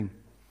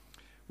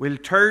we'll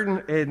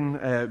turn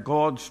in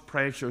God's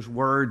precious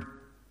word,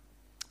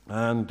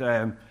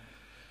 and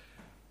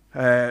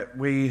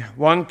we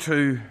want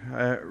to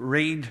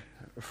read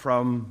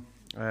from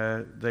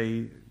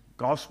the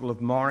Gospel of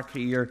Mark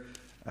here,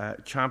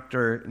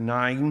 chapter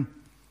 9,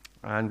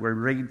 and we'll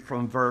read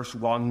from verse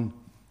 1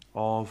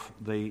 of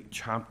the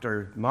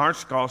chapter.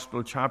 Mark's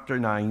Gospel, chapter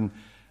 9,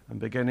 and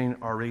beginning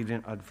our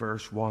reading at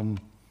verse 1.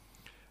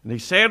 And he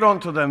said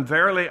unto them,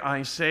 Verily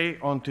I say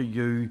unto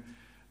you,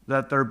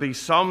 that there be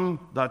some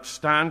that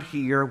stand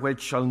here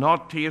which shall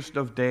not taste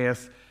of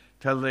death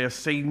till they have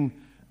seen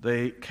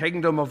the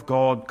kingdom of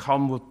God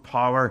come with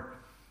power.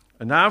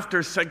 And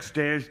after 6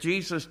 days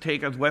Jesus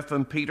taketh with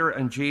him Peter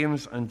and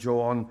James and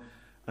John,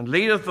 and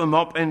leadeth them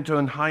up into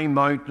an high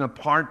mountain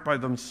apart by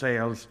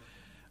themselves,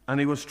 and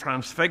he was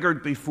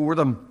transfigured before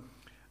them.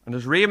 And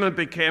his raiment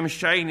became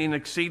shining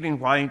exceeding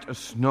white as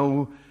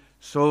snow,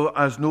 so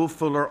as no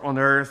fuller on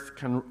earth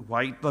can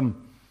white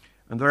them.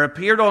 And there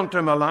appeared unto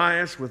him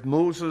Elias with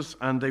Moses,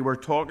 and they were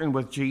talking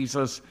with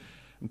Jesus.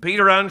 And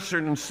Peter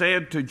answered and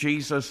said to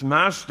Jesus,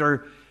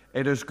 Master,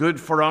 it is good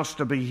for us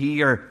to be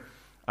here,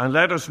 and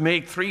let us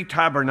make 3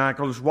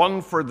 tabernacles,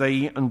 one for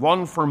thee, and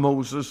one for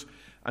Moses,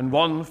 and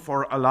one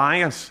for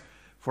Elias.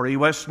 For he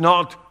wist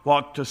not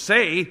what to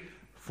say,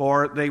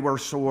 for they were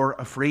sore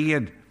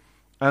afraid.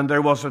 And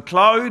there was a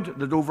cloud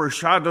that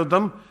overshadowed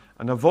them,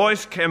 and a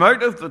voice came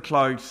out of the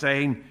cloud,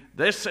 saying,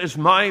 This is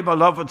my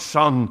beloved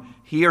Son,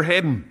 hear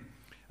him.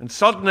 And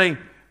suddenly,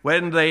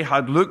 when they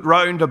had looked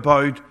round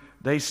about,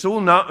 they saw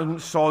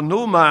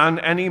no man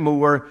any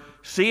more,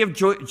 save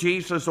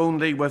Jesus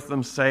only with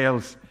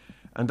themselves.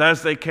 And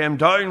as they came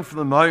down from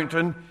the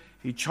mountain,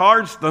 he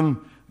charged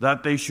them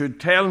that they should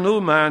tell no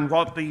man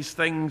what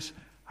things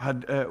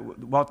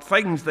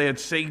they had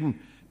seen,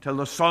 till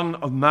the Son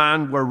of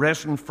Man were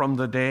risen from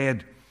the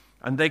dead.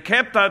 And they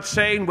kept that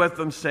saying with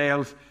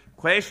themselves,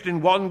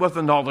 questioning one with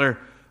another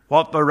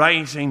what the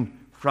rising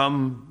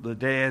from the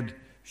dead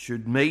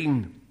should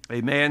mean.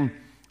 Amen.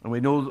 And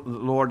we know that the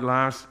Lord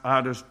last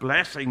add his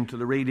blessing to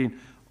the reading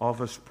of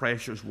his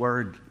precious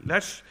word.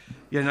 Let's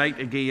unite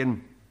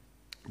again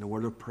in a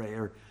word of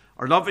prayer.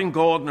 Our loving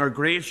God and our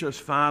gracious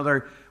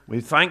Father, we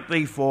thank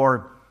thee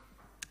for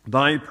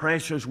thy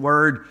precious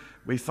word.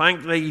 We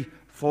thank thee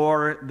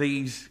for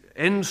these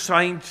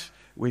insights.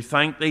 We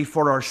thank thee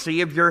for our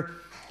Savior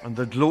and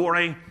the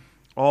glory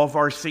of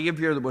our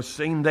Savior that was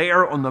seen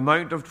there on the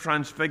Mount of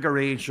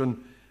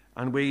Transfiguration.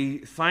 And we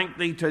thank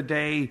thee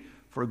today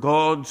for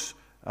God's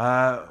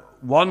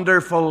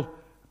wonderful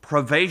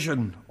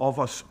provision of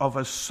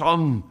a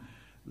Son,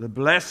 the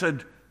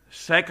blessed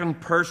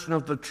second person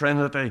of the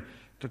Trinity,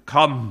 to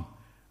come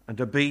and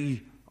to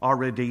be our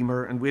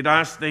Redeemer. And we'd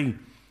ask thee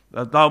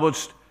that thou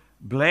wouldst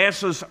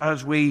bless us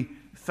as we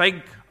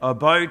think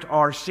about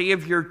our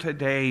Savior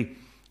today,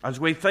 as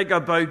we think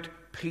about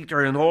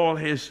Peter and all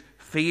his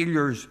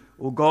failures.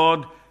 O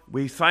God,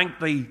 we thank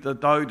thee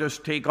that thou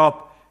dost take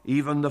up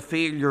even the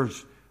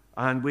failures,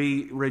 and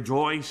we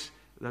rejoice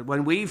that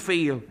when we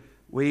fail,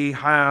 we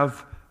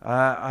have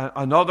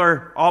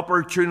another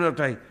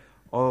opportunity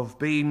of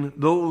being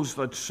those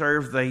that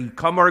serve thee.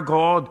 Come, our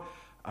God,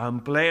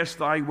 and bless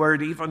thy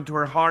word even to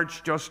our hearts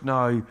just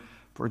now,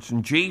 for it's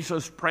in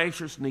Jesus'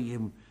 precious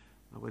name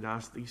I would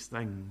ask these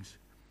things.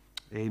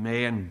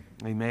 Amen.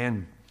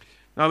 Amen.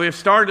 Now, we've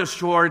started a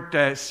short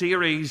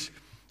series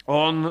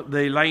on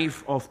the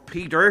life of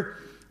Peter,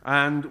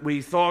 and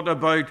we thought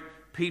about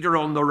Peter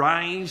on the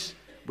rise.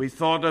 We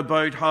thought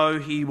about how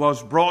he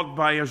was brought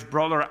by his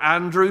brother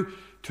Andrew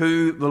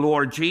to the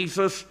Lord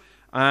Jesus,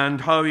 and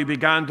how he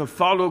began to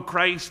follow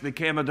Christ,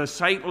 became a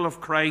disciple of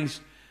Christ,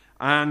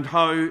 and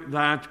how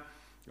that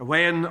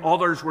when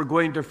others were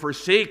going to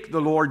forsake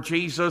the Lord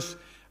Jesus,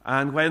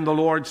 and when the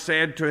Lord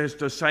said to his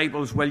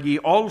disciples, Will ye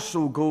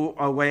also go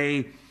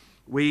away?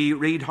 We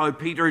read how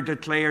Peter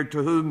declared,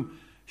 To whom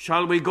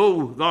shall we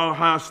go? Thou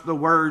hast the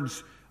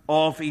words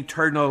of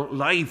eternal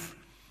life.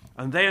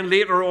 And then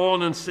later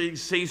on in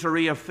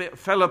Caesarea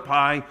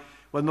Philippi,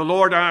 when the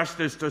Lord asked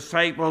his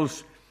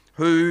disciples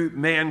who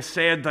men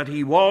said that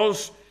he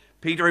was,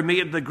 Peter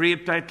made the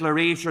great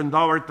declaration,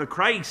 Thou art the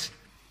Christ,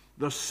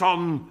 the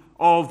Son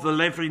of the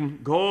living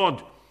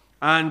God.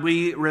 And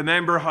we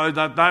remember how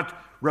that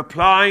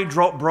reply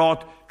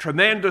brought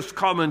tremendous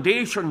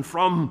commendation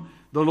from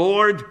the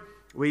Lord.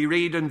 We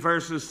read in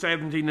verses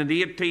 17 and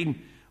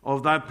 18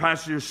 of that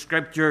passage of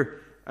Scripture,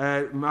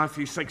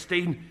 Matthew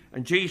 16,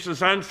 And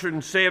Jesus answered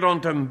and said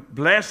unto him,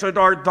 Blessed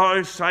art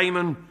thou,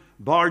 Simon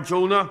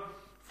Bar-Jonah,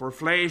 for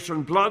flesh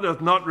and blood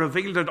hath not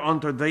revealed it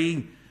unto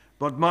thee,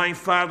 but my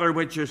Father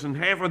which is in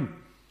heaven.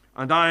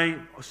 And I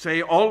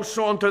say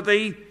also unto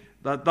thee,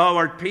 that thou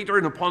art Peter,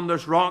 and upon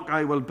this rock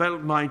I will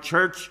build my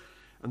church,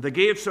 and the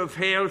gates of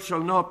hell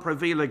shall not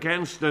prevail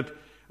against it.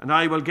 And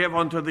I will give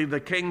unto thee the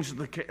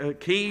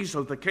keys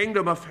of the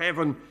kingdom of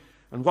heaven,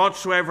 and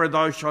whatsoever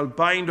thou shalt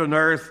bind on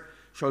earth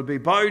shall be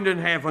bound in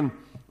heaven,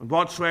 and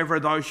whatsoever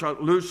thou shalt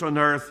loose on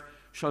earth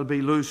shall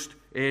be loosed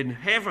in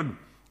heaven.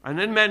 And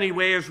in many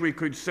ways we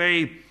could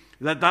say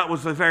that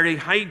was the very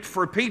height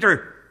for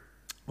Peter.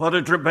 What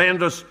a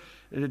tremendous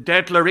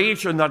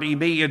declaration that he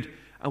made,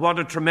 and what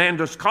a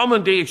tremendous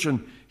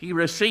commendation he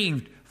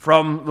received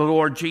from the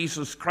Lord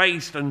Jesus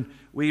Christ. And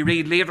we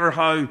read later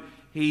how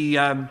he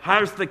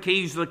has the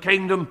keys of the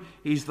kingdom.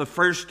 He's the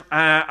first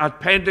at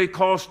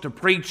Pentecost to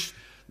preach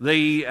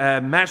the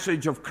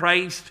message of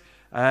Christ,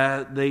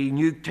 the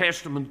New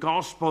Testament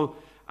gospel.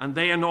 And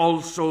then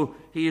also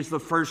he is the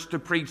first to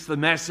preach the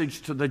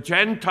message to the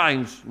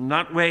Gentiles. In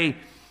that way,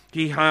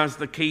 he has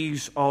the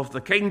keys of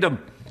the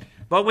kingdom.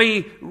 But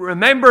we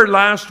remember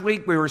last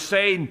week we were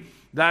saying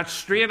that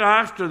straight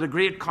after the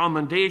great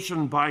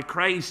commendation by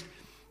Christ,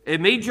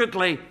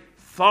 immediately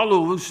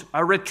follows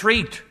a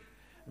retreat.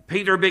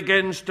 Peter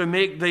begins to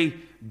make the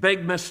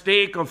big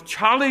mistake of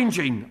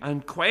challenging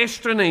and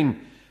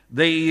questioning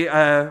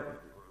the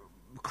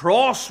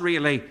cross,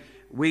 really.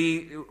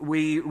 We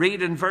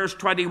read in verse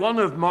 21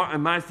 of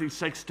Matthew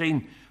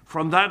 16,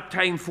 from that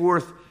time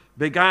forth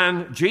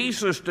began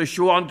Jesus to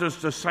show unto his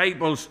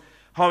disciples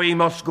how he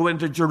must go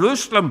into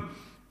Jerusalem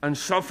and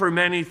suffer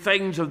many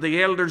things of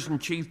the elders and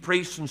chief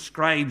priests and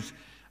scribes,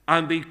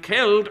 and be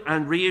killed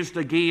and raised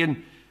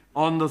again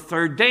on the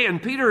third day.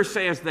 And Peter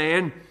says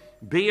then,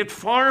 be it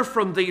far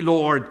from thee,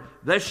 Lord,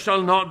 this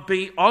shall not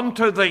be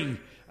unto thee.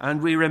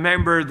 And we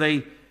remember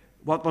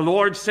what the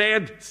Lord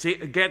said,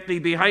 get thee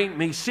behind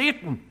me,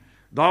 Satan.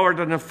 Thou art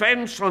an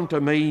offence unto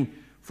me,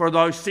 for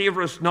thou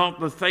savourest not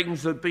the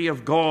things that be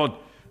of God,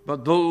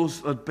 but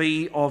those that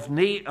be of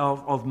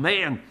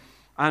men.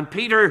 And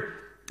Peter,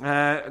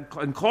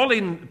 in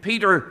calling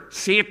Peter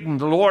Satan,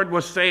 the Lord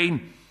was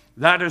saying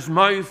that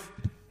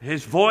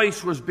his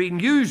voice was being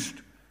used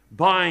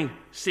by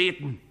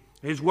Satan.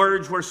 His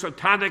words were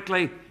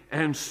satanically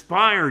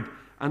inspired,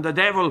 and the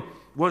devil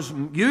was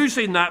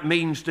using that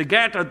means to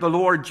get at the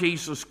Lord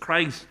Jesus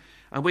Christ.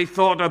 And we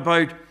thought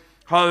about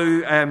how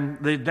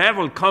the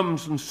devil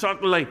comes and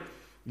subtly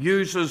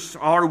uses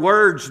our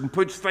words and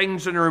puts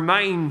things in our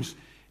minds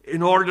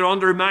in order to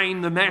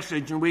undermine the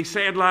message. And we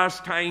said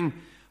last time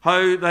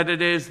how that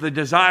it is the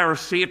desire of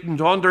Satan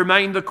to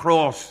undermine the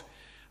cross.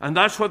 And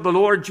that's what the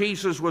Lord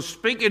Jesus was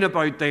speaking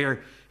about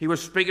there. He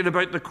was speaking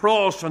about the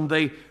cross and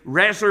the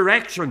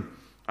resurrection.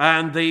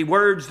 And the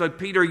words that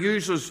Peter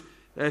uses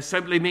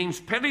simply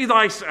means, pity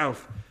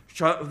thyself,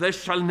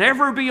 this shall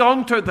never be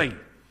unto thee.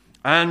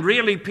 And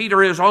really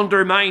Peter is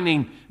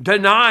undermining,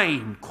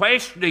 denying,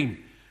 questioning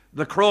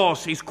the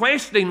cross. He's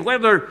questioning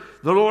whether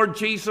the Lord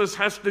Jesus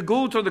has to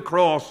go to the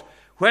cross,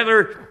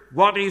 whether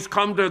what he's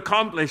come to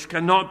accomplish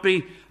cannot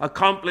be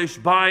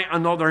accomplished by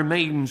another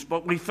means.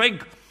 But we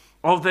think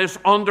of this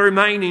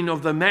undermining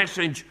of the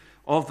message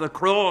of the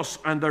cross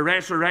and the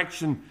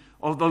resurrection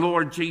of the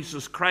Lord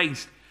Jesus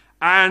Christ.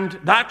 And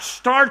that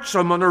starts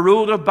him on a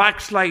road of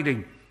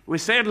backsliding. We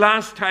said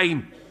last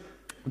time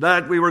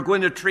that we were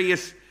going to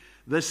trace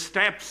the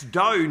steps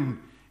down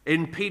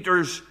in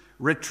Peter's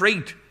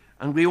retreat,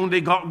 and we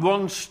only got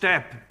one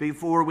step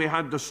before we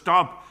had to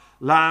stop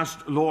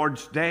last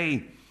Lord's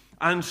Day.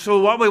 And so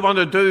what we want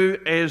to do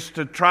is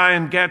to try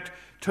and get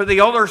to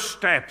the other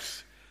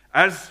steps.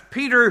 As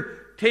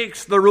Peter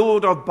takes the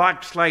road of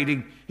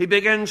backsliding, he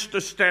begins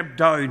to step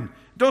down.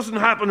 It doesn't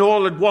happen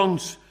all at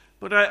once,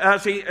 but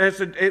as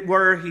it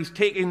were, he's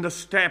taking the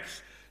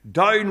steps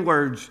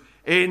downwards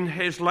in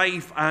his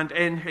life and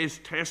in his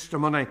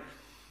testimony.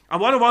 And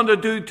what I want to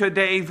do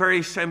today,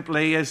 very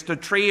simply, is to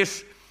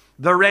trace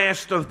the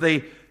rest of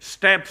the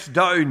steps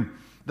down.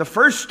 The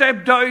first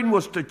step down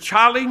was to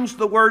challenge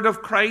the word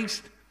of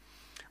Christ,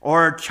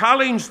 or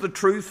challenge the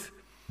truth.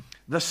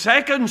 The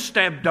second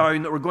step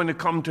down that we're going to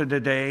come to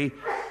today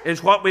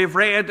is what we've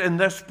read in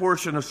this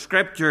portion of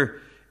Scripture,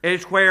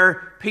 is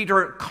where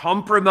Peter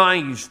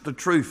compromised the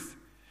truth.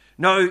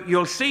 Now,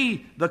 you'll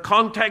see the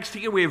context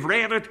here. We've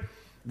read it.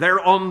 They're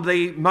on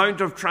the Mount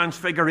of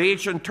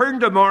Transfiguration. Turn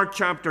to Mark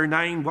chapter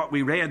 9, what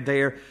we read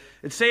there.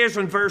 It says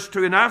in verse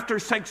 2, and after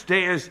 6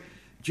 days,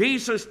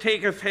 Jesus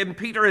taketh him,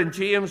 Peter and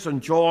James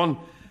and John,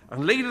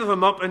 and leadeth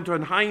them up into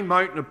an high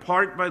mountain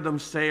apart by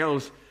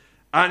themselves,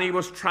 and he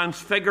was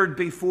transfigured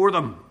before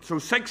them. So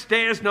 6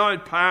 days now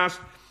had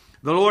passed.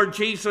 The Lord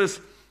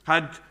Jesus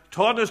had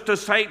taught his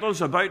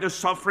disciples about his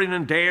suffering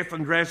and death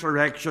and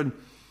resurrection.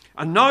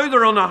 And now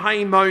they're on a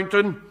high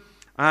mountain,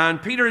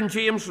 and Peter and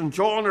James and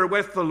John are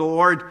with the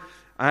Lord.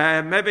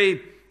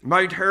 Maybe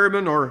Mount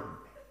Hermon, or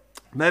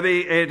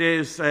maybe it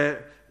is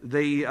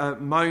the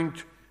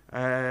Mount,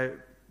 another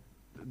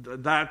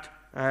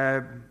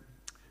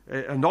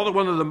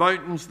one of the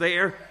mountains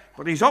there.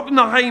 But he's up in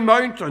the high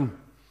mountain,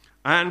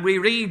 and we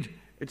read,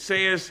 it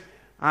says,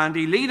 and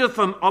he leadeth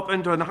them up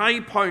into an high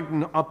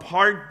mountain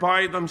apart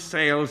by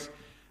themselves,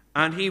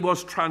 and he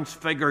was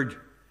transfigured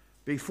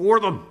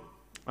before them.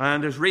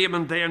 And his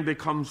raiment then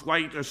becomes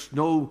white as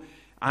snow,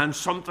 and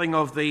something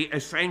of the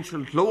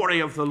essential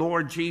glory of the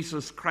Lord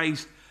Jesus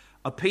Christ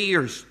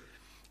appears.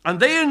 And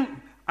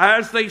then,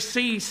 as they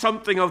see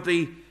something of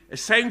the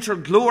essential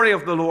glory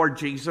of the Lord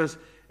Jesus,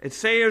 it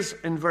says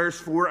in verse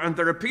 4, and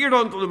there appeared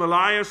unto them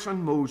Elias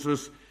and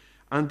Moses,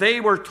 and they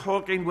were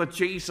talking with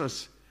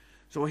Jesus.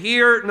 So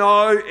here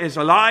now is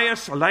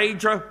Elias,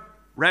 Elijah,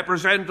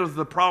 representative of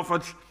the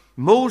prophets,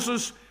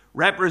 Moses,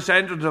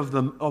 representative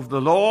of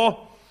the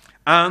law,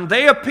 and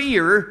they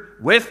appear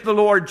with the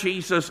Lord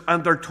Jesus,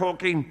 and they're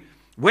talking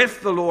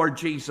with the Lord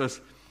Jesus.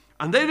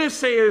 And then it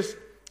says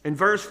in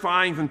verse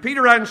 5, and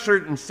Peter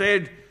answered and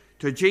said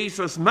to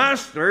Jesus,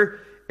 Master,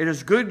 it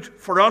is good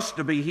for us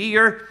to be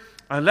here,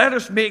 and let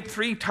us make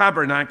 3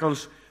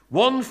 tabernacles,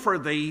 one for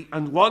thee,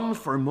 and one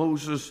for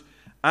Moses,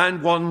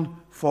 and one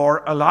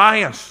for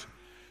Elias.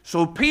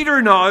 So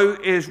Peter now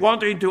is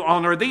wanting to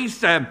honor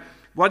these,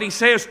 what he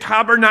says,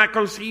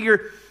 tabernacles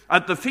here.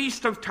 At the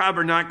Feast of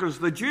Tabernacles,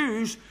 the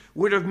Jews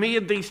would have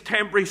made these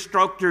temporary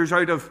structures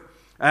out of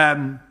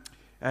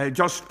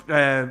just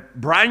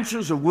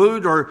branches of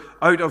wood or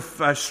out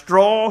of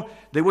straw.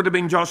 They would have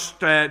been just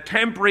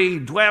temporary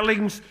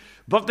dwellings,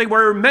 but they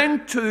were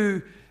meant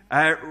to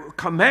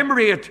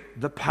commemorate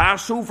the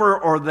Passover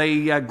or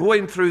the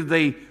going through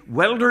the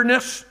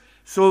wilderness.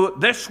 So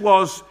this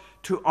was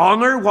to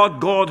honor what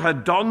God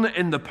had done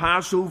in the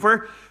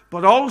Passover,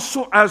 but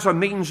also as a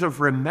means of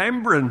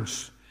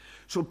remembrance.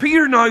 So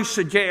Peter now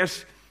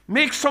suggests,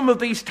 make some of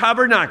these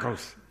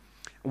tabernacles.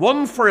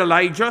 One for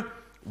Elijah,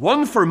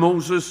 one for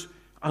Moses,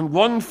 and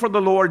one for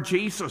the Lord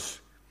Jesus.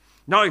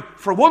 Now,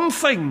 for one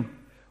thing,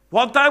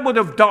 what that would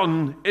have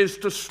done is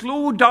to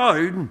slow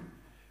down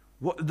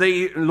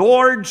the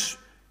Lord's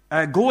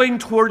going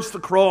towards the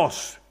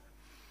cross.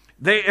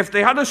 If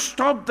they had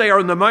stopped there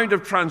on the Mount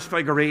of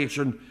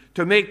Transfiguration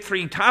to make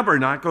 3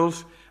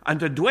 tabernacles and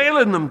to dwell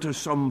in them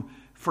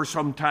for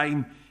some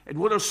time, it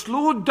would have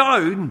slowed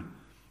down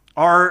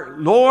our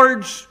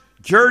Lord's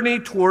journey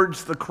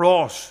towards the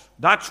cross.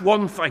 That's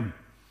one thing.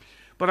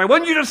 But I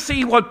want you to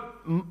see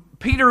what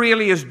Peter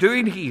really is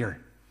doing here.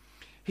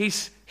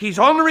 He's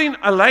honoring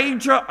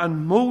Elijah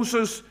and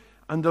Moses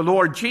and the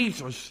Lord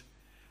Jesus.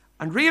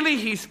 And really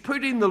he's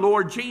putting the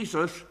Lord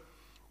Jesus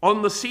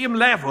on the same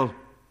level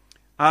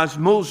as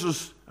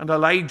Moses and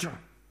Elijah.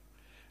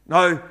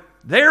 Now,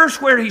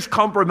 there's where he's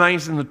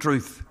compromising the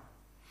truth.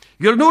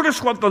 You'll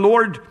notice what the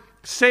Lord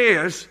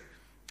says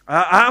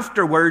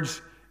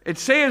afterwards. It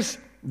says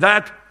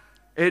that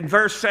in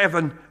verse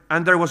 7,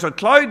 and there was a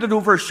cloud that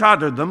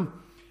overshadowed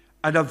them,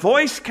 and a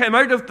voice came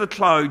out of the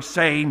cloud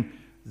saying,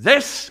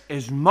 This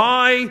is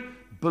my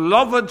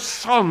beloved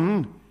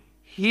Son,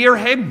 hear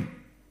him.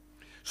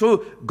 So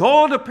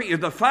God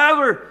appeared, the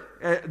Father,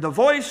 the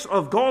voice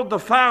of God the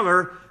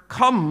Father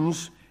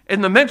comes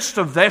in the midst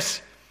of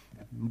this.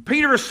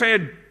 Peter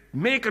said,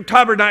 make a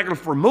tabernacle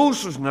for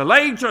Moses and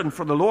Elijah and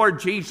for the Lord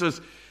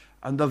Jesus.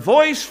 And the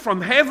voice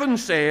from heaven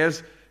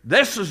says,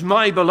 This is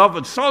my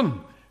beloved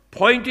Son,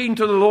 pointing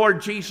to the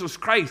Lord Jesus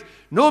Christ.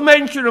 No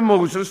mention of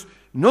Moses,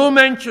 no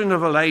mention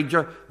of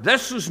Elijah.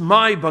 This is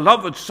my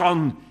beloved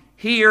Son,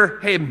 hear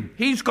him.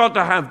 He's got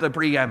to have the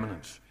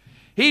preeminence.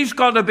 He's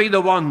got to be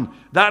the one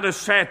that is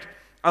set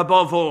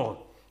above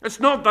all. It's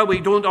not that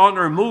we don't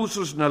honor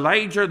Moses and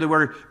Elijah. They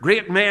were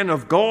great men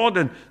of God,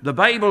 and the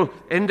Bible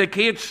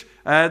indicates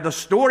the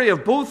story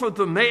of both of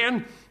the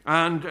men,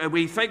 and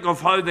we think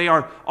of how they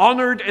are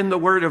honored in the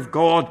Word of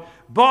God.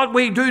 But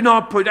we do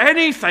not put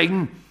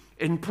anything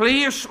in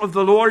place of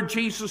the Lord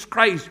Jesus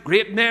Christ.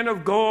 Great men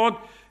of God,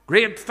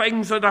 great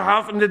things that have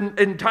happened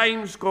in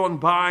times gone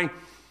by.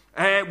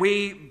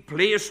 We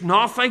place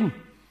nothing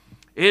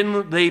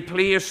in the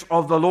place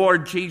of the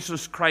Lord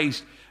Jesus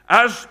Christ.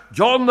 As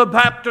John the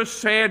Baptist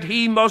said,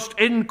 he must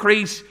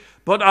increase,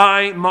 but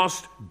I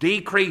must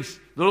decrease.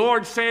 The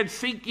Lord said,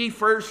 Seek ye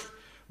first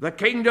the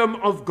kingdom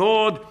of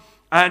God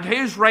and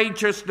his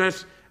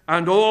righteousness,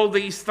 and all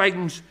these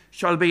things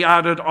shall be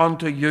added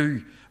unto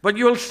you. But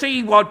you'll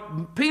see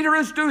what Peter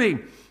is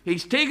doing.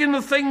 He's taking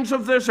the things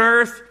of this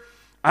earth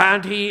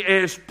and he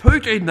is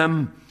putting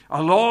them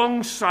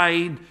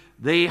alongside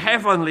the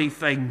heavenly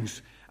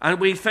things. And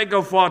we think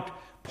of what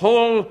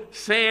Paul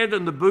said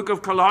in the book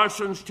of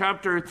Colossians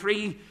chapter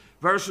 3,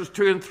 verses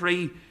 2 and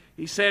 3.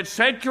 He said,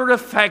 Set your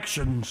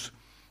affections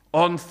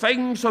on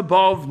things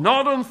above,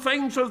 not on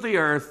things of the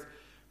earth,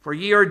 for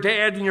ye are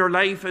dead and your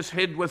life is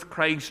hid with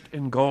Christ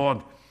in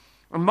God.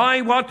 And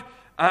what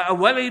a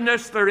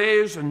willingness there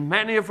is in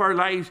many of our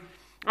lives.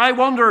 I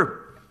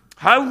wonder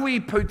how we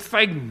put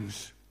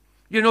things,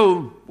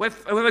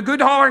 with a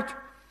good heart.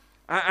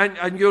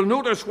 And you'll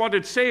notice what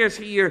it says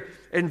here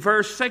in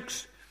verse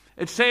 6.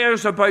 It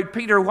says about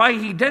Peter why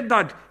he did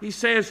that. He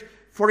says,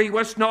 for he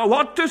wist not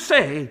what to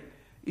say.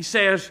 He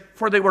says,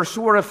 for they were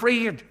sore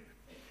afraid.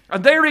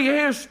 And there he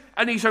is,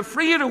 and he's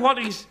afraid of what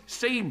he's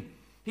seen.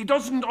 He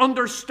doesn't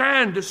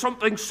understand that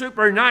something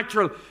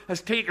supernatural has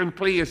taken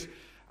place.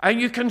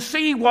 And you can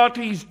see what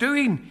he's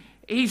doing.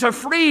 He's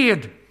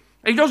afraid.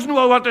 He doesn't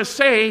know what to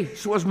say,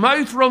 so his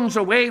mouth runs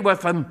away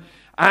with him,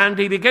 and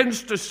he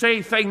begins to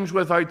say things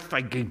without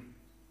thinking.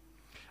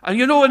 And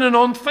in an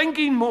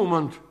unthinking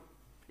moment,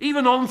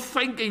 even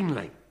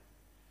unthinkingly,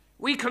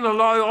 we can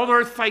allow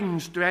other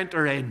things to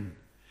enter in.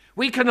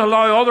 We can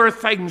allow other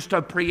things to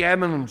have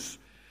preeminence.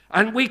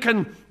 And we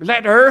can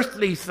let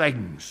earthly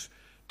things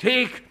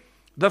take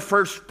the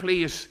first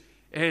place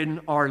in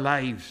our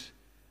lives.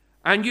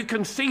 And you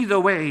can see the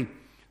way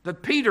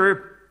that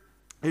Peter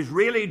is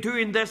really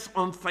doing this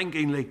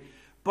unthinkingly.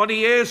 but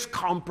he is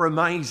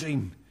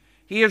compromising.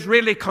 He is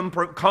really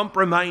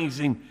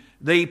compromising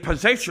the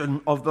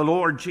position of the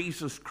Lord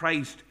Jesus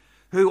Christ,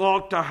 who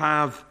ought to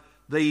have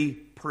the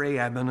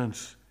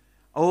preeminence.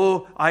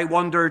 Oh, I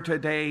wonder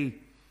today,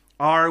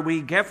 are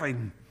we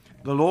giving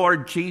the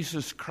Lord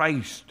Jesus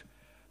Christ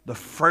the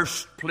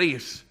first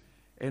place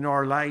in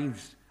our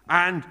lives?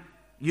 And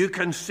you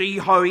can see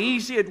how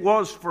easy it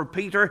was for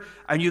Peter,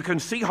 and you can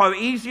see how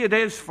easy it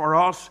is for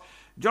us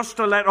just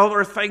to let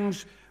other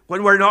things,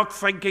 when we're not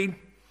thinking,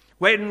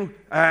 when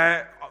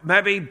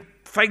maybe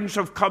things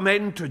have come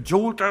in to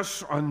jolt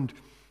us and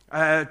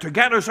to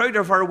get us out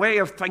of our way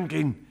of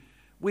thinking,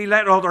 we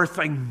let other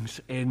things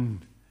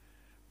in.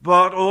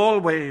 But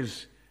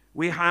always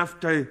we have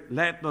to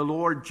let the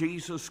Lord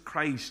Jesus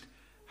Christ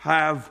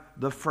have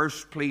the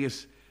first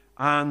place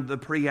and the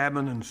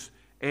preeminence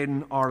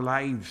in our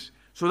lives.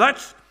 So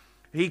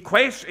he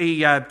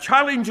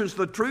challenges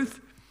the truth.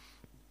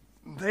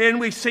 Then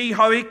we see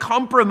how he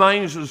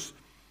compromises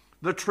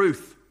the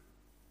truth.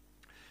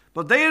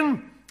 But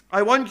then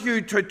I want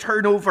you to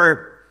turn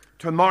over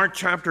to Mark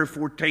chapter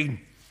 14.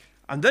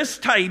 And this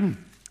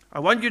time, I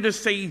want you to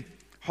see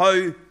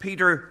how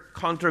Peter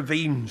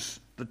contravenes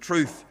the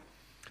truth.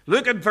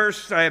 Look at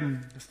verse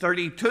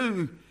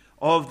 32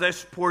 of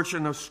this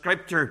portion of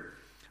Scripture.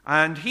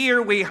 And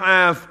here we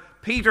have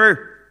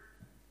Peter,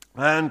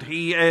 and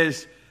he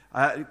is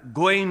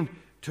going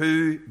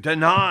to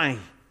deny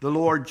the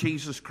Lord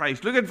Jesus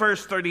Christ. Look at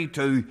verse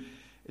 32.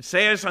 It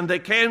says, and they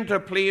came to a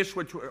place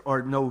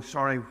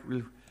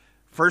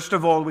first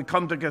of all, we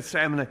come to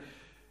Gethsemane.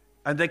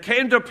 And they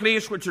came to a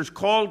place which is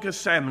called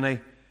Gethsemane,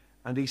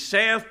 and he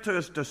saith to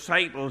his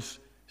disciples,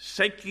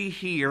 sit ye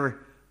here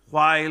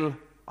while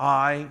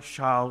I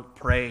shall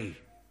pray.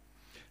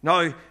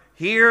 Now,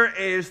 here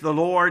is the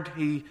Lord.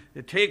 He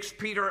takes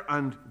Peter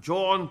and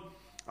John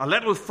a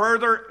little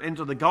further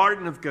into the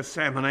Garden of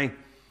Gethsemane,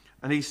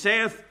 and he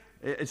saith,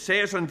 it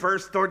says in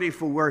verse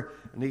 34,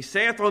 and he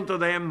saith unto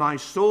them, my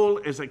soul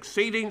is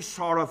exceeding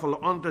sorrowful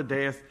unto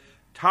death.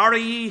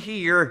 Tarry ye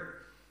here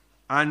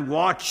and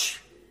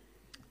watch.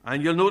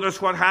 And you'll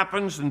notice what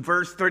happens in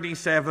verse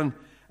 37.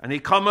 And he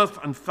cometh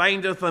and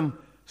findeth them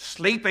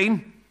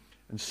sleeping,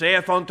 and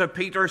saith unto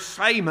Peter,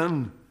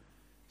 Simon,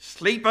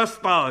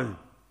 sleepest thou?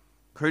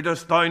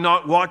 Couldst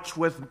not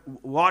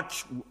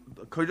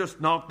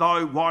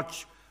thou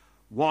watch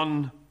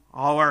 1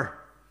 hour?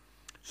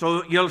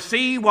 So you'll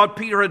see what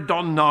Peter had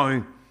done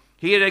now.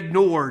 He had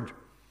ignored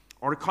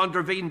or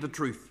contravened the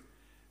truth,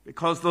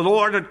 because the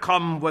Lord had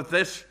come with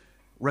this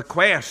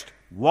request,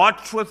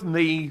 watch with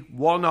me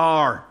 1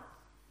 hour.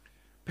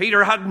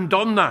 Peter hadn't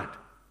done that.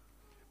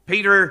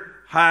 Peter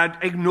had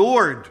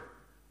ignored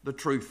the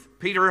truth.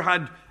 Peter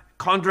had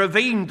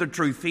contravened the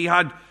truth. He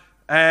had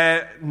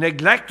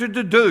neglected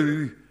to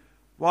do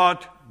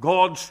what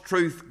God's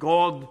truth,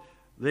 God,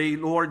 the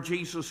Lord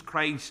Jesus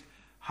Christ,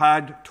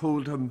 had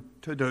told him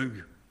to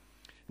do.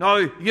 Now,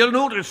 you'll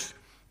notice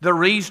the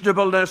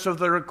reasonableness of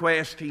the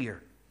request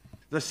here.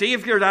 The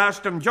Savior had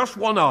asked him just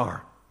 1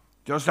 hour.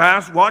 Just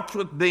watch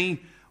with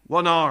me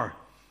 1 hour.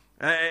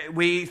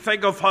 We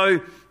think of how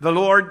the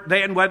Lord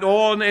then went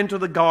on into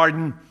the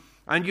garden,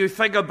 and you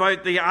think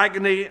about the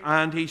agony,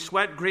 and he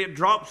sweat great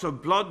drops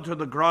of blood to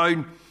the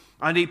ground,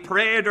 and he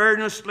prayed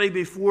earnestly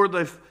before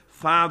the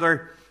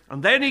Father,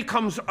 and then he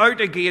comes out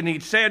again. He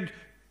said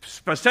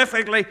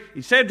specifically,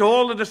 he said to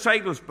all the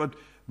disciples, but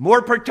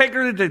more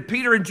particularly to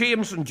Peter and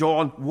James and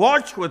John,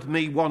 watch with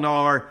me 1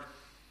 hour.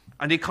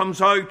 And he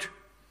comes out,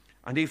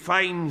 and he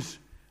finds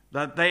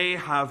that they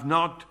have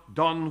not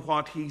done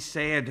what he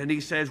said. And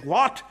he says,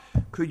 what?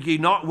 Could ye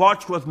not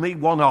watch with me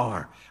 1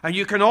 hour? And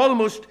you can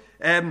almost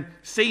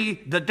see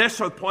the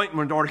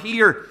disappointment, or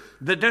hear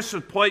the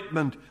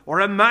disappointment, or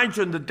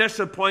imagine the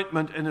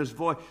disappointment in his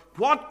voice.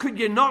 What, could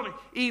you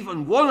not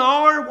even 1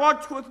 hour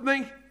watch with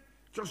me?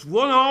 Just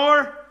 1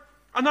 hour?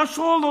 And that's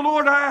all the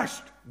Lord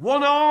asked.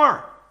 1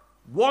 hour.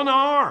 1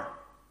 hour.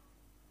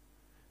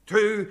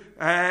 To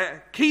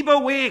keep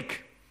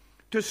awake,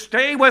 to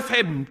stay with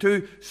him,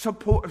 to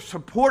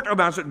support him,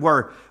 as it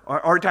were,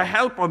 or to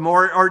help him,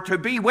 or to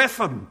be with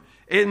him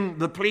in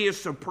the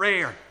place of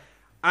prayer.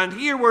 And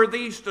here were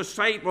these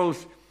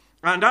disciples,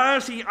 and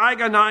as he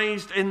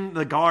agonized in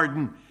the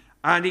garden,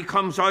 and he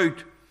comes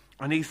out,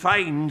 and he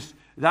finds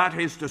that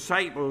his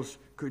disciples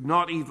could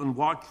not even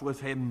watch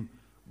with him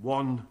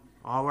 1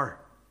 hour.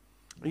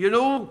 You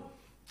know,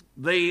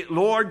 the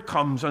Lord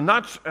comes, and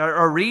that's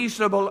a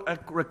reasonable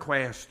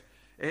request.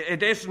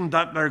 It isn't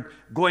that they're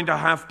going to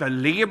have to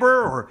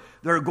labor, or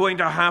they're going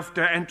to have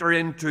to enter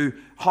into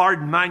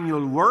hard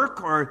manual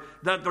work, or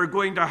that they're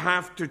going to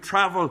have to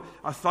travel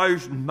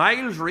 1,000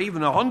 miles, or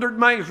even 100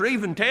 miles, or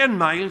even 10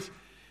 miles.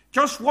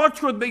 Just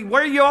watch with me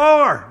where you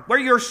are, where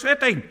you're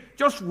sitting.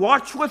 Just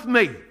watch with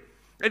me.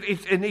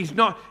 And he's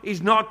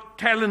not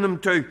telling them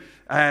to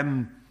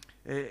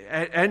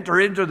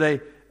enter into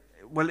the...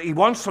 Well, he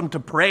wants them to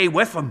pray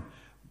with him.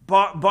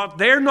 But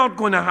they're not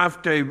going to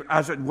have to,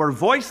 as it were,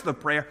 voice the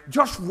prayer.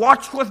 Just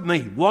watch with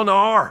me 1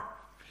 hour.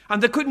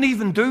 And they couldn't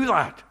even do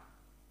that.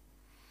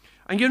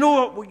 And you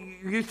know,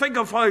 you think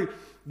of how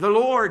the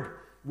Lord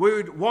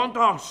would want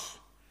us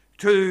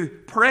to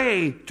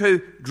pray,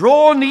 to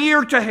draw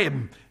near to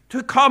him,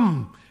 to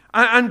come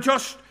and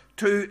just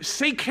to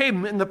seek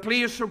him in the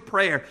place of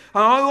prayer.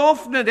 And how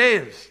often it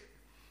is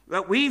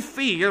that we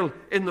feel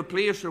in the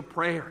place of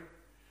prayer.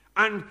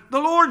 And the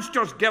Lord's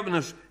just given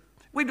us,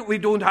 we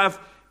don't have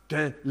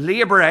to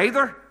labor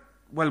either.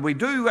 Well, we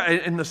do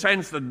in the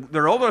sense that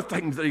there are other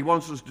things that he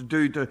wants us to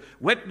do to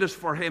witness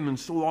for him and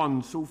so on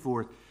and so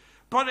forth.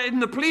 But in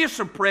the place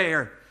of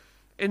prayer,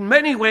 in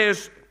many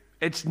ways,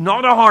 it's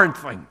not a hard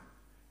thing.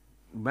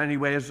 In many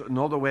ways, in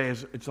other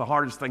ways, it's the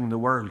hardest thing in the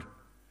world.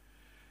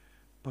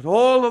 But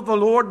all that the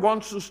Lord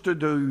wants us to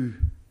do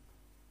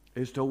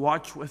is to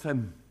watch with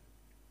him,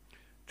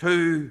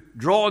 to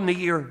draw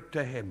near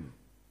to him,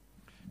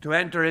 to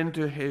enter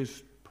into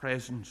his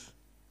presence.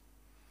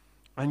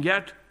 And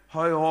yet,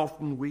 how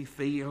often we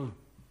feel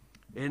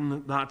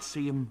in that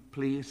same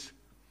place.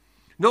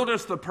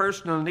 Notice the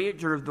personal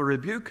nature of the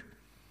rebuke.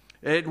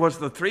 It was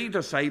the three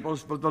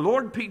disciples, but the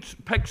Lord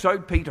picks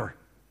out Peter.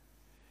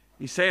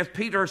 He saith,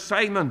 Peter,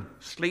 Simon,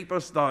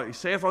 sleepest thou? He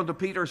saith unto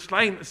Peter,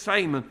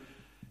 Simon,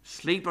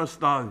 sleepest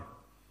thou?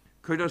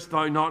 Couldst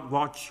thou not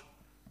watch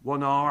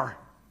 1 hour?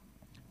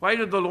 Why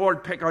did the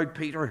Lord pick out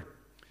Peter?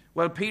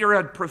 Well, Peter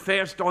had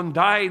professed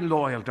undying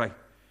loyalty.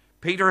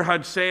 Peter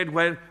had said,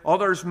 well,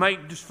 others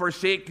might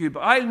forsake you,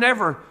 but I'll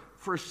never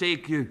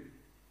forsake you.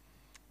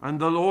 And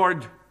the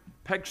Lord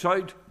picks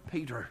out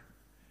Peter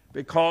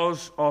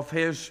because of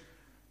his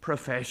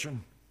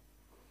profession.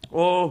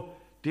 Oh,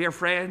 dear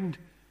friend,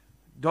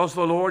 does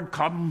the Lord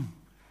come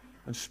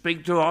and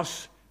speak to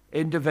us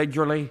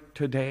individually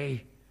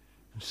today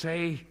and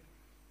say,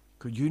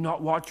 could you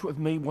not watch with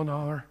me 1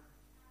 hour?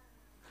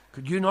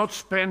 Could you not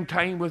spend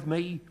time with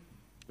me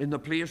in the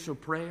place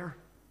of prayer?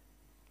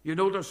 You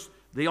notice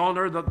the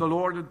honor that the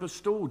Lord had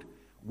bestowed.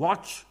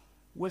 Watch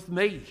with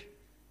me.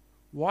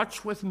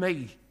 Watch with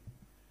me.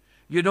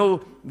 You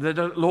know,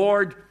 the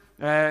Lord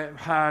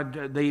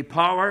had the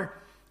power.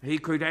 He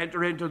could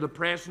enter into the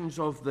presence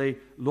of the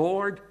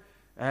Lord,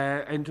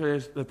 into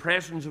the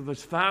presence of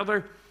his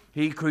Father.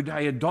 He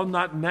had done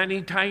that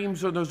many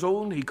times on his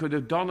own. He could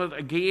have done it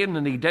again,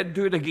 and he did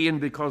do it again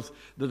because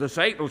the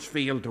disciples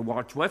failed to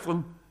watch with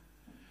him.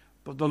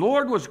 But the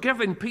Lord was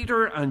giving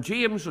Peter and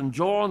James and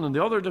John and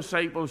the other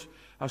disciples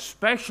a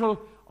special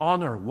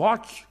honor.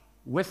 Watch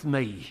with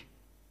me.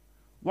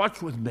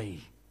 Watch with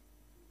me.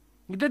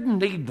 He didn't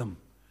need them,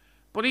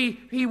 but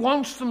he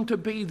wants them to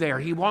be there.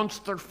 He wants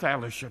their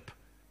fellowship.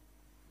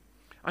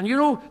 And you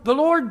know, the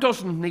Lord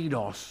doesn't need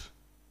us.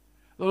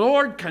 The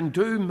Lord can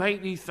do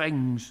mighty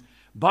things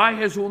by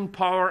his own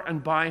power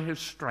and by his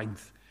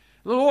strength.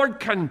 The Lord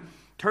can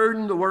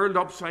turn the world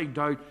upside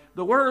down.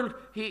 The world,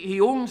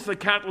 he owns the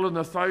cattle on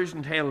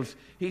 1,000 hills.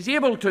 He's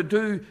able to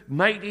do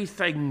mighty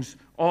things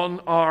on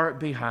our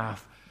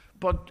behalf.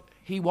 But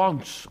he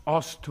wants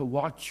us to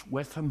watch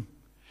with him.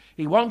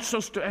 He wants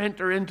us to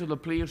enter into the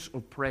place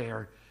of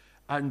prayer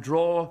and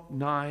draw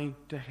nigh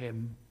to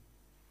him.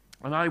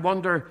 And I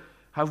wonder,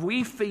 have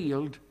we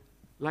failed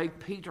like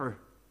Peter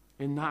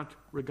in that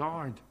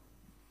regard?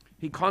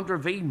 He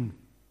contravened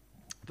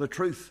the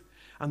truth.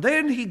 And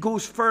then he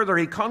goes further.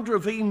 He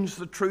contravenes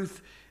the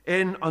truth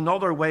in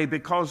another way,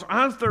 because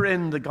as they're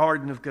in the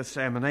Garden of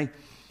Gethsemane,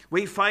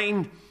 we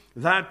find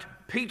that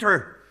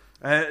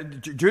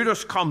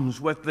Judas comes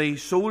with the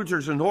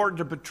soldiers in order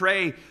to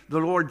betray the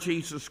Lord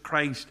Jesus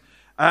Christ.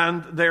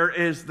 And there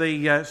is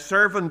the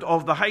servant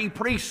of the high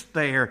priest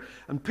there.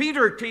 And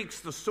Peter takes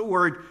the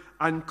sword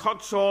and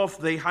cuts off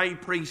the high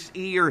priest's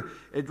ear.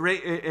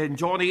 In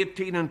John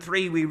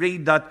 18:3, we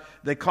read that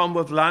they come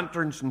with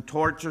lanterns and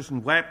torches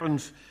and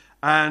weapons.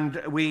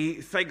 And we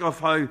think of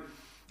how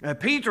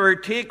Peter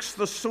takes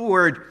the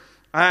sword,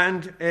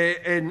 and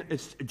in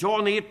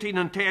John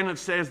 18:10 it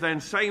says, then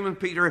Simon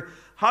Peter,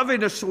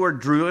 having a sword,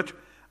 drew it,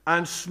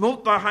 and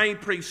smote the high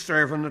priest's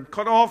servant, and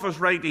cut off his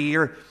right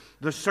ear.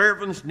 The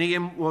servant's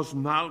name was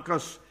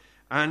Malchus.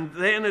 And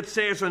then it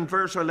says in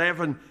verse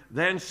 11,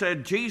 then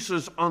said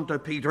Jesus unto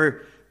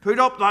Peter, put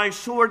up thy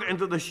sword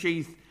into the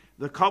sheath.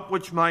 The cup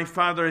which my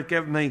Father hath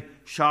given me,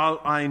 shall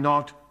I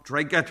not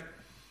drink it?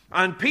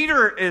 And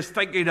Peter is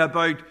thinking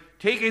about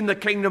taking the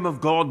kingdom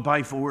of God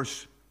by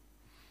force.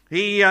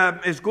 He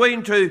is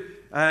going to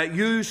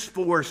use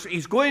force.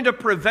 He's going to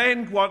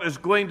prevent what is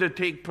going to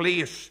take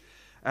place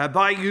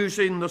by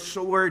using the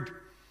sword.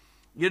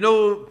 You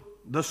know,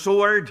 the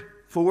sword,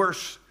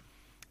 force,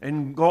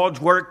 in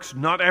God's works,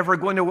 not ever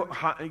going to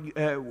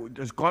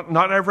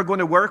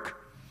work.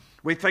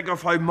 We think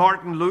of how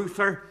Martin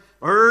Luther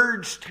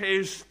urged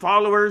his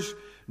followers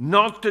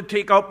not to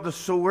take up the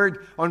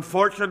sword.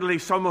 Unfortunately,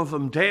 some of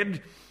them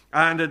did,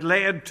 and it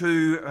led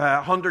to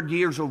 100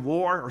 years of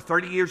war, or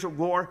 30 years of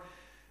war,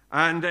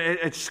 and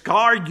it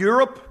scarred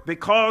Europe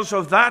because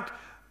of that.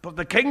 But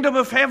the kingdom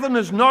of heaven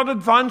is not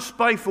advanced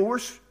by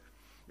force.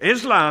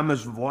 Islam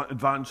is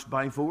advanced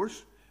by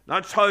force.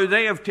 That's how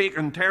they have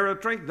taken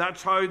territory.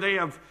 That's how they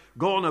have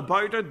gone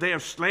about it. They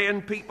have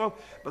slain people.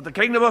 But the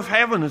kingdom of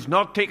heaven is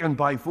not taken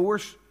by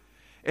force.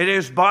 It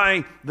is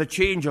by the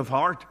change of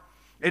heart.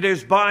 It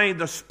is by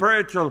the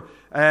spiritual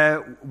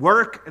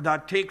work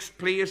that takes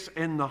place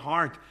in the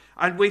heart.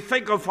 And we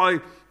think of how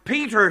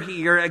Peter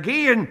here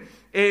again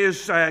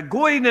is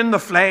going in the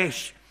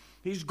flesh.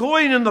 He's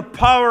going in the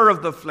power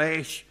of the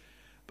flesh.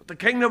 But the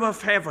kingdom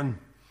of heaven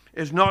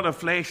is not a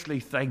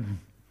fleshly thing.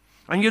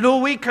 And you know,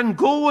 we can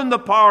go in the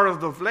power of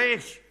the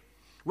flesh.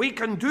 We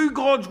can do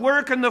God's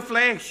work in the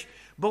flesh.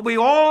 But we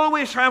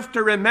always have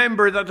to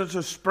remember that it's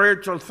a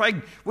spiritual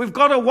thing. We've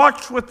got to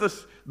watch with the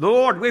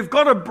Lord. We've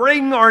got to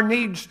bring our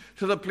needs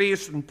to the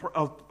place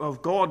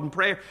of God in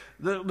prayer.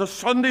 The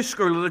Sunday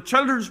school, the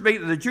children's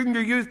meeting, the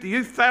junior youth, the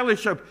youth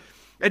fellowship,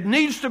 it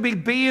needs to be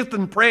bathed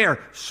in prayer.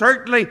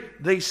 Certainly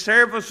the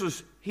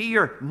services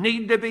here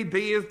need to be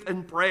bathed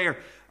in prayer.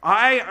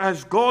 I,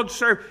 as God's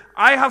servant,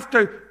 I have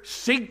to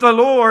seek the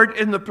Lord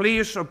in the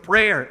place of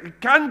prayer.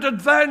 It can't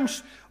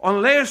advance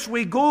unless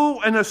we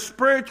go in a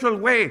spiritual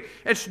way.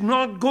 It's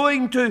not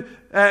going to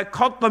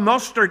cut the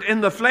mustard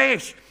in the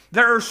flesh.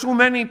 There are so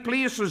many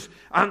places,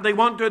 and they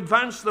want to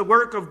advance the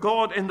work of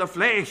God in the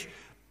flesh,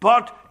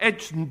 but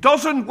it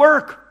doesn't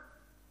work.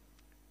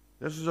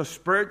 This is a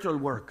spiritual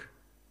work.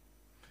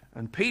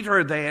 And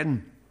Peter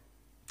then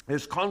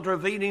is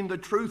contravening the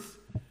truth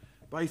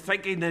by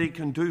thinking that he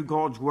can do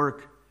God's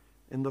work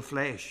in the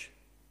flesh.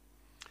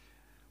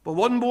 But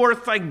one more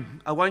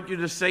thing I want you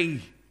to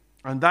see,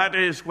 and that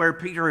is where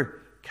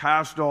Peter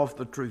cast off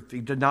the truth.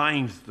 He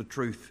denies the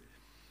truth.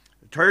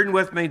 Turn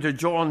with me to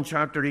John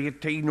chapter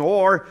 18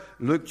 or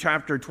Luke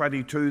chapter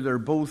 22. They're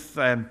both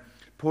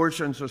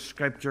portions of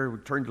Scripture. We'll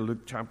turn to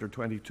Luke chapter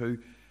 22.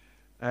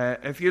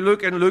 If you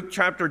look in Luke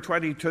chapter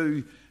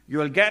 22,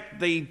 you'll get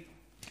the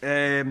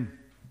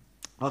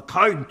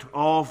account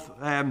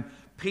of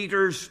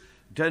Peter's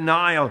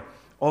denial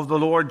of the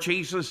Lord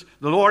Jesus.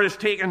 The Lord is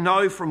taken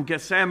now from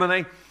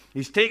Gethsemane.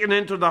 He's taken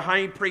into the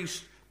high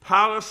priest's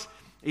palace.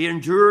 He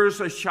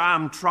endures a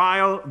sham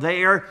trial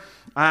there,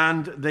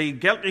 and the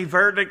guilty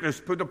verdict is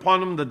put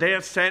upon him, the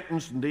death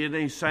sentence, and then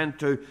he's sent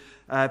to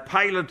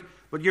Pilate.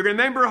 But you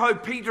remember how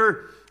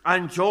Peter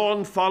and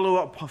John follow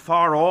up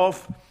far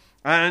off,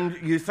 and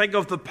you think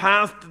of the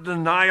path to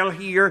denial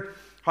here,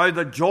 how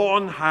that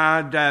John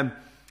had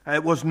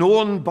was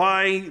known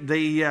by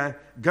the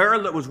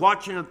girl that was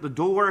watching at the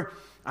door,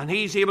 and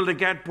he's able to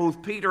get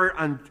both Peter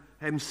and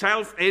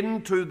himself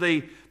into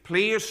the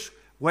place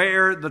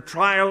where the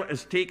trial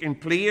is taking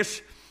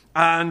place.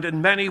 And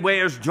in many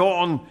ways,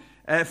 John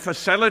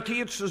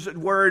facilitates, as it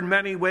were, in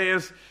many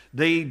ways,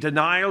 the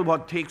denial,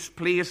 what takes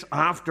place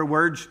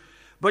afterwards.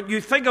 But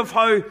you think of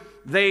how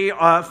they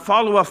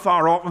follow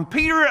afar off. And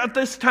Peter, at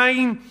this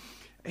time,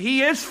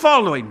 he is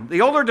following.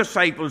 The other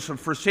disciples have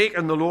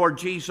forsaken the Lord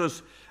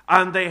Jesus,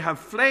 and they have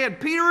fled.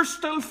 Peter is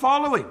still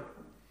following.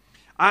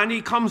 And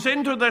he comes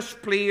into this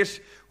place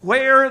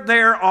where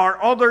there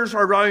are others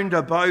around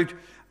about,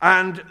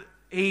 and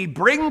he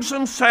brings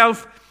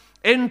himself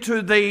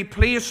into the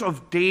place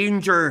of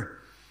danger.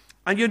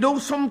 And you know,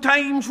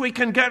 sometimes we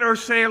can get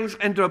ourselves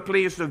into a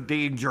place of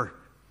danger.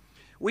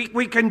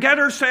 We can get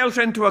ourselves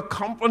into a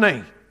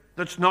company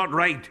that's not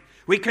right.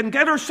 We can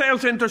get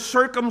ourselves into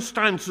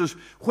circumstances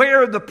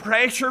where the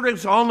pressure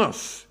is on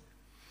us.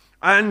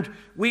 And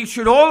we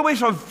should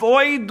always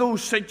avoid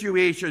those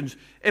situations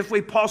if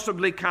we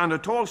possibly can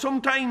at all.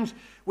 Sometimes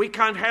we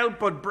can't help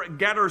but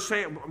get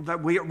ourselves,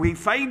 that we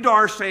find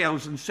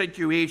ourselves in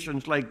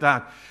situations like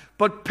that.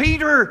 But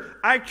Peter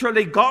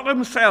actually got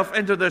himself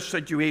into this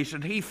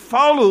situation. He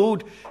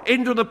followed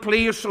into the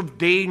place of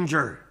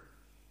danger.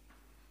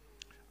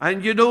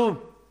 And you know,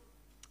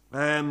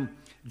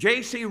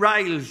 J.C.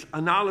 Ryle's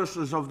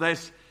analysis of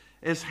this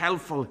is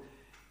helpful.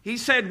 He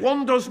said,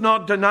 one does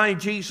not deny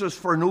Jesus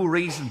for no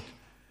reason.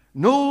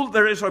 No,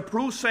 there is a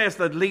process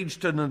that leads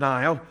to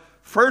denial.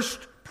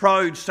 First,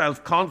 proud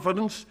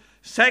self-confidence.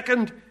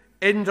 Second,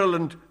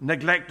 indolent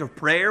neglect of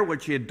prayer,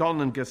 which he had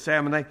done in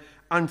Gethsemane.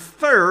 And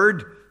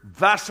third,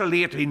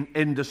 vacillating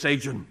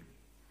indecision,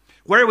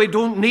 where we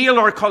don't nail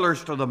our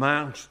colours to the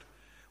mast,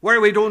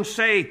 where we don't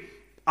say,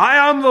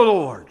 I am the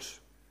Lord's.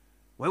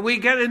 When we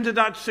get into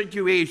that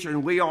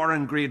situation, we are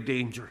in great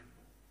danger.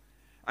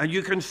 And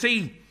you can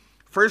see,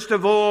 first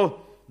of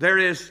all, there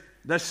is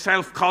the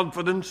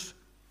self-confidence,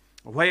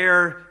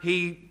 where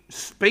he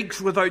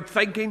speaks without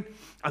thinking.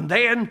 And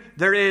then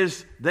there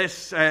is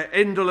this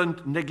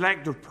indolent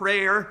neglect of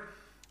prayer.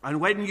 And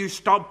when you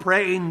stop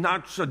praying,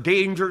 that's a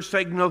danger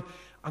signal.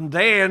 And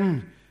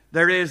then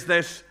there is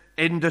this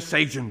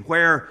indecision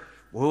where,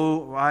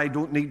 I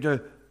don't need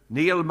to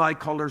nail my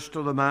colours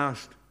to the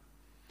mast.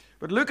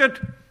 But look at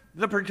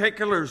the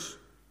particulars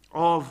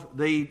of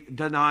the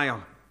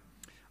denial.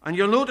 And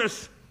you'll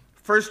notice,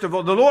 first of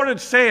all, the Lord had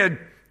said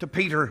to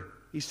Peter,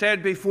 he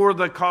said, before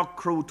the cock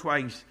crow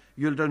twice,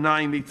 you'll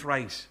deny me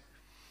thrice.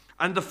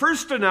 And the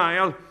first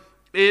denial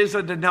is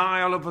a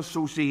denial of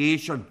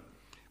association.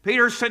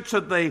 Peter sits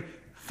at the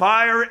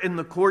fire in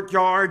the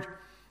courtyard,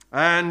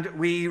 and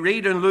we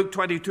read in Luke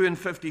 22 and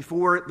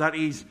 54 that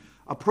he's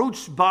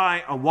approached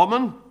by a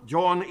woman.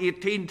 John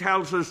 18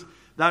 tells us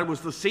that it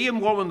was the same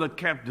woman that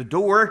kept the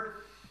door.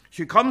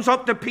 She comes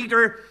up to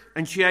Peter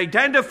and she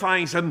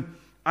identifies him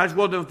as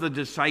one of the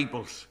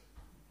disciples.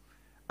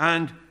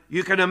 And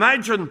you can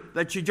imagine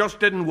that she just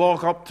didn't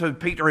walk up to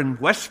Peter and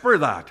whisper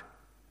that.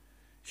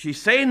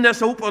 She's saying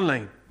this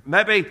openly,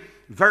 maybe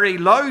very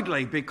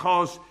loudly,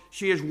 because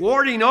she is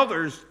warning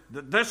others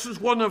that this is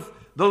one of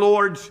the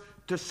Lord's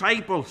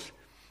disciples.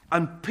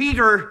 And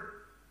Peter,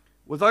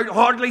 without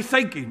hardly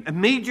thinking,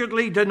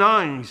 immediately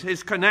denies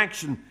his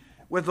connection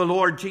with the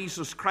Lord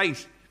Jesus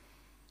Christ.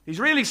 He's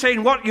really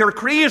saying, "What, you're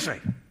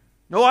crazy?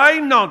 No,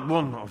 I'm not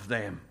one of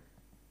them."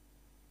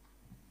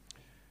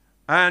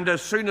 And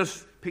as soon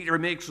as Peter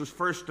makes his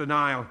first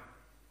denial,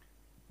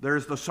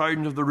 there's the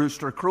sound of the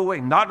rooster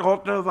crowing. That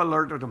ought to have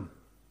alerted him.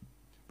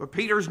 But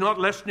Peter's not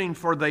listening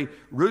for the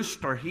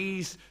rooster.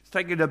 He's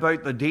thinking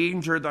about the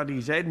danger that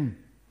he's in.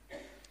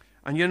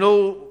 And you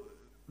know,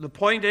 the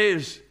point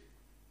is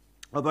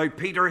about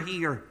Peter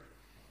here,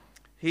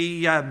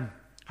 he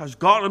has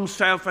got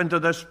himself into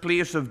this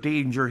place of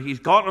danger. He's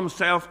got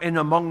himself in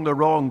among the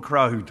wrong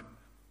crowd.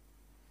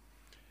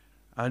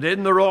 And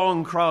in the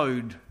wrong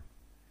crowd,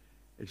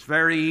 it's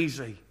very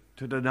easy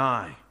to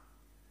deny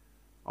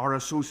our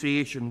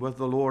association with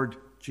the Lord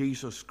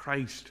Jesus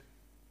Christ.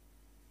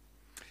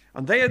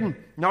 And then,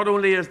 not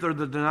only is there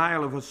the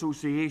denial of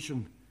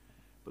association,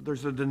 but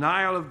there's a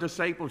denial of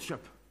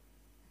discipleship.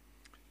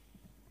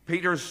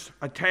 Peter's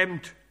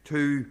attempt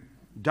to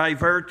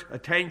divert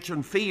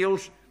attention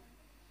fails,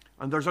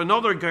 and there's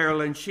another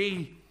girl, and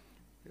she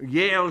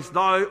yells,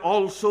 "Thou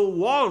also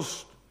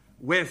wast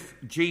with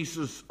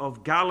Jesus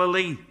of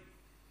Galilee."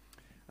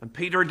 And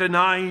Peter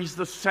denies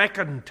the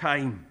second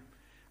time.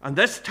 And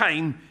this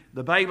time,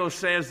 the Bible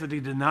says that he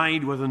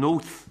denied with an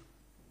oath.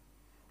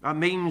 That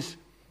means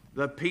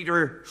that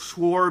Peter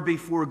swore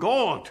before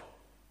God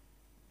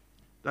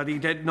that he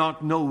did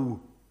not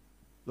know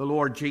the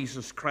Lord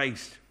Jesus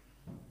Christ.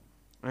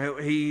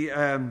 He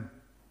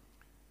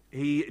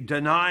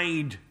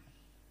denied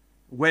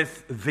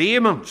with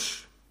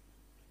vehemence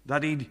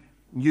that he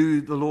knew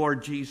the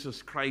Lord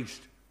Jesus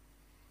Christ.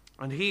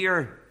 And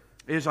here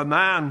is a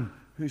man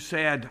who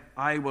said,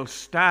 "I will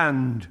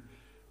stand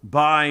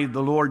by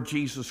the Lord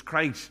Jesus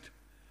Christ.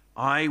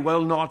 I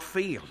will not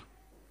fail."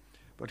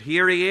 But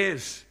here he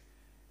is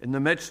in the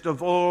midst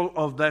of all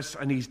of this,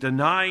 and he's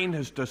denying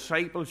his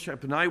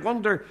discipleship. And I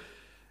wonder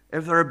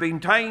if there have been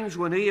times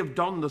when we have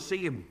done the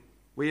same.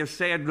 We have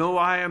said, "No,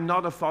 I am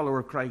not a follower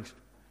of Christ."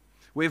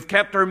 We've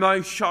kept our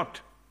mouths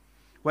shut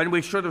when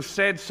we should have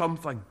said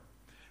something.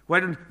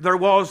 When there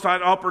was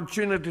that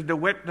opportunity to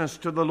witness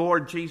to the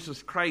Lord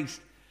Jesus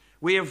Christ,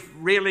 we have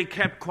really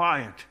kept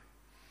quiet.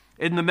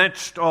 In the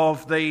midst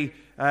of the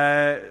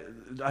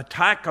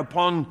attack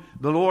upon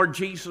the Lord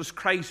Jesus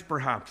Christ,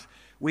 perhaps,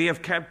 we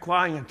have kept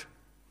quiet.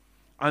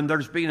 And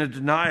there's been a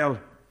denial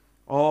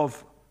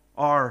of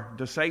our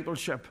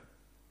discipleship.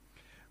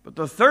 But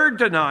the third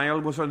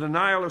denial was a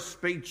denial of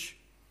speech.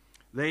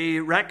 They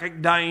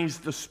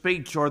recognized the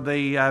speech or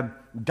the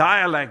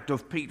dialect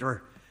of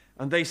Peter,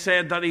 and they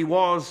said that he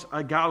was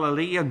a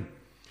Galilean.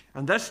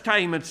 And this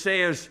time it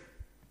says,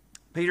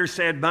 Peter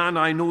said, "Man,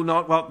 I know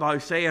not what thou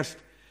sayest."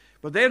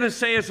 But then it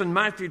says in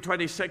Matthew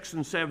 26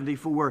 and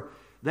 74,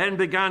 "Then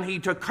began he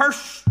to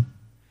curse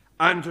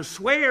and to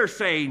swear,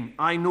 saying,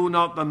 I know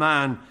not the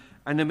man.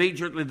 And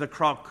immediately the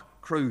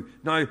cock crew."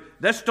 Now,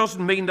 this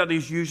doesn't mean that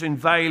he's using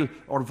vile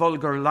or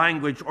vulgar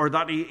language, or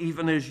that he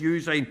even is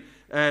using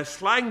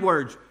slang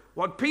words.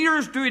 What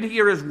Peter's doing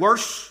here is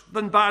worse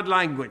than bad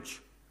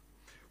language.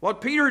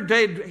 What Peter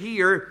did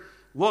here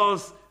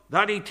was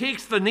that he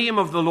takes the name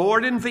of the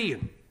Lord in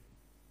vain.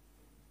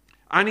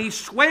 And he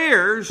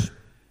swears,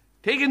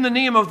 taking the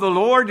name of the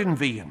Lord in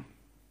vain,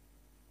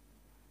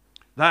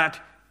 that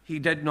he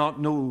did not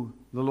know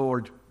the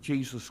Lord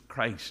Jesus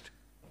Christ.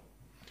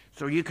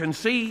 So you can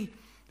see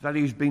that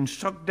he's been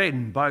sucked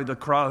in by the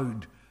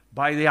crowd,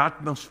 by the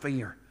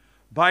atmosphere,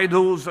 by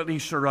those that he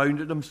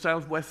surrounded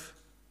himself with.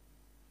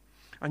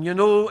 And you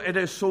know, it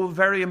is so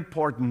very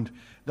important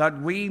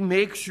that we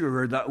make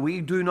sure that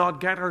we do not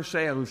get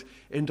ourselves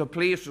into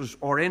places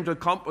or into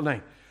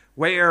company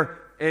where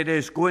it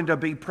is going to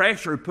be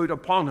pressure put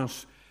upon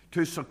us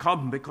to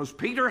succumb. Because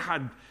Peter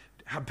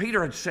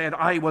had said,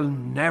 "I will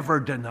never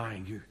deny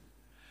you.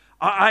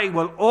 I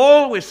will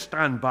always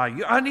stand by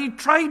you." And he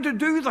tried to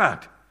do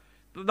that.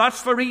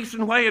 That's the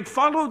reason why he'd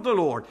followed the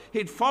Lord.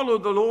 He'd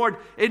followed the Lord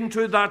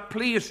into that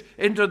place,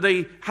 into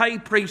the high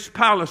priest's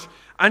palace.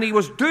 And he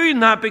was doing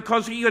that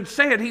because he had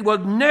said he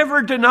would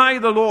never deny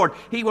the Lord.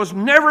 He was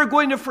never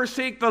going to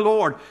forsake the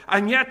Lord.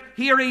 And yet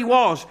here he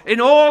was, in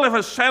all of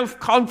his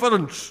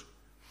self-confidence,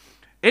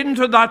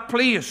 into that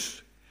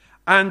place.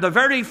 And the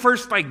very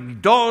first thing he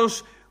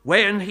does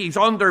when he's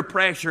under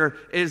pressure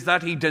is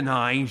that he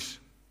denies.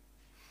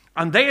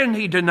 And then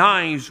he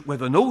denies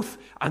with an oath,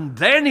 and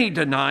then he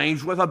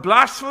denies with a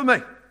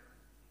blasphemy.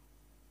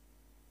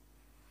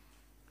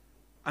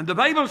 And the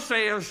Bible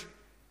says,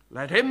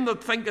 "Let him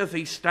that thinketh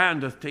he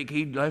standeth take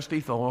heed lest he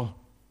fall."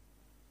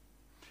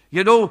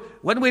 You know,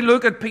 when we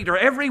look at Peter,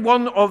 every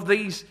one of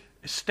these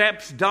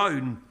steps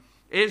down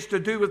is to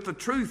do with the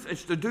truth.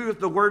 It's to do with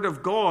the Word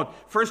of God.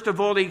 First of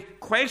all, he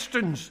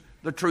questions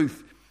the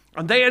truth.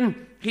 And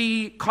then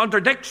he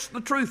contradicts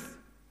the truth.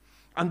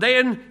 And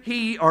then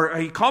he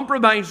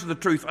compromises the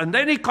truth. And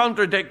then he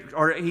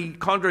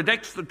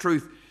contradicts the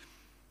truth.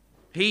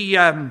 He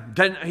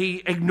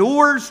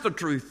ignores the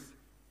truth.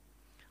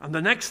 And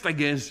the next thing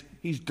is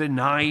he's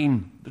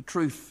denying the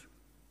truth.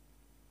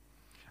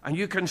 And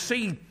you can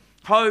see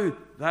how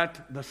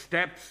that the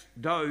steps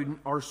down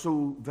are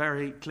so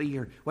very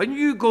clear. When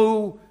you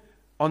go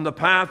on the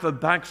path of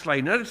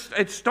backsliding,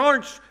 it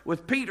starts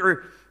with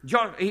Peter.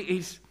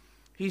 He's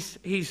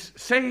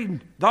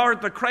saying, "Thou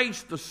art the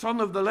Christ, the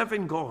Son of the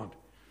living God."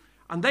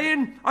 And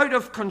then, out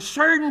of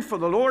concern for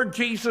the Lord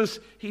Jesus,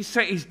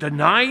 he's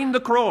denying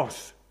the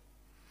cross.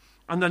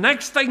 And the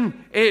next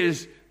thing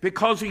is,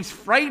 because he's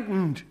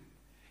frightened,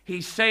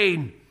 he's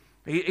saying,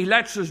 he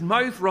lets his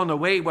mouth run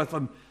away with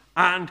him,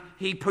 and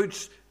he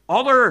puts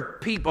other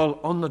people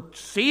on the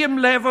same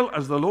level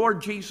as the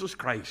Lord Jesus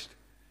Christ.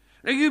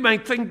 Now, you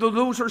might think that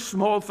those are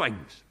small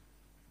things.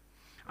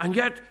 And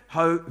yet,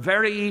 how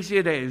very easy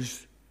it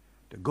is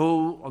to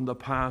go on the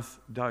path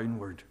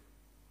downward.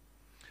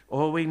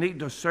 Oh, we need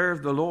to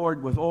serve the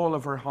Lord with all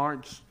of our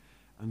hearts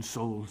and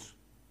souls.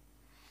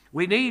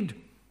 We need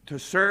to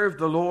serve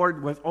the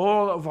Lord with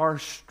all of our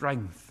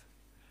strength.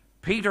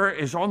 Peter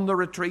is on the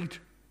retreat,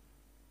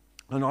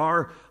 and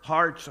our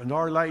hearts and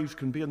our lives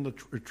can be in the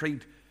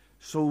retreat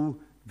so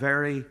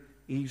very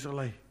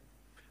easily.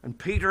 And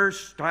Peter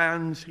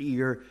stands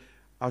here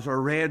as a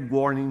red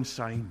warning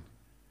sign.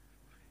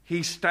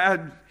 He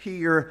stands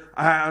here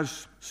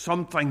as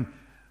something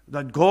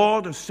that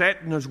God has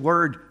set in his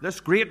word,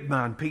 this great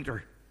man,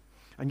 Peter.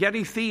 And yet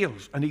he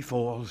fails and he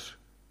falls.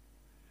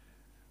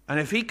 And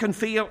if he can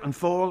fail and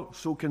fall,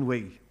 so can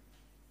we.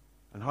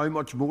 And how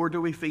much more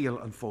do we fail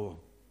and fall?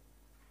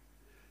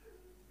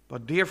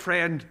 But dear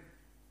friend,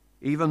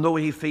 even though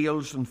he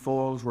fails and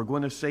falls, we're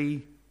going to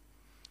see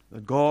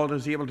that God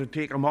is able to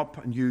take him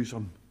up and use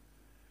him.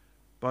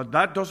 But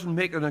that doesn't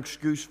make an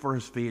excuse for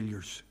his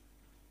failures.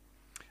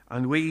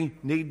 And we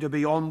need to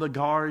be on the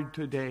guard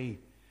today,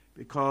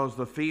 because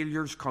the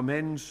failures come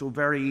in so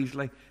very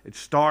easily. It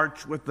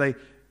starts with the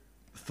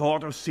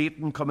thought of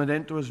Satan coming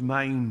into his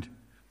mind.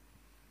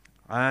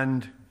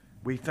 And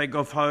we think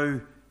of how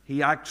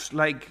he acts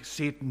like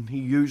Satan. He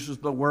uses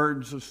the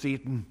words of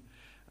Satan.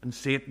 And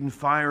Satan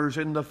fires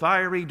in the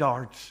fiery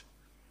darts.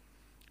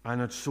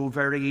 And it's so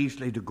very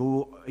easy to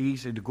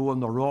go on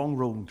the wrong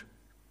road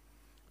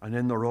and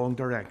in the wrong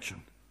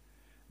direction.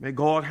 May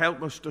God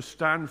help us to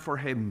stand for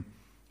him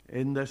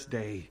in this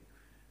day.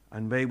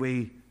 And may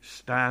we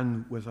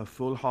stand with a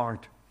full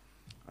heart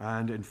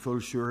and in full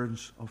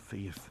assurance of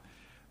faith.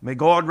 May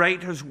God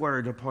write his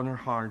word upon our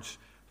hearts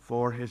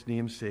for his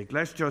name's sake.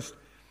 Let's just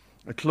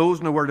close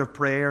in a word of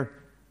prayer.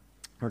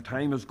 Our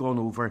time has gone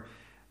over.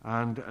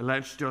 And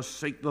let's just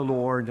seek the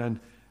Lord. And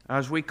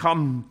as we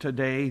come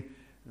today,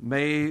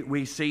 may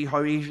we see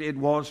how easy it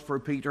was for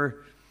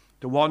Peter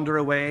to wander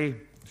away.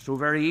 So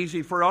very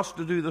easy for us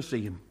to do the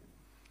same.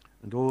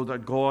 And oh,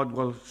 that God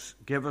will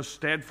give us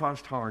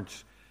steadfast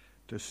hearts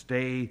to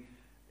stay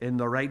in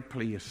the right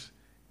place,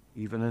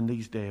 even in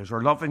these days.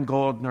 Our loving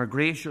God and our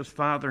gracious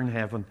Father in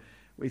heaven,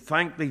 we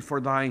thank thee for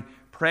thy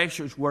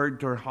precious word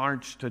to our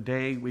hearts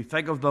today. We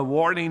think of the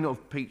warning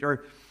of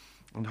Peter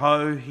and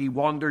how he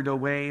wandered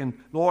away. And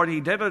Lord, he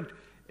did it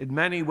in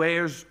many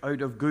ways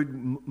out of good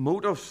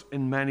motives.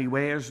 In many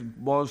ways it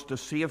was to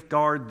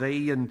safeguard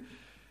thee. And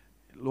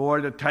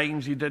Lord, at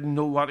times he didn't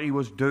know what he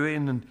was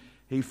doing, and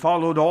he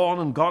followed on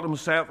and got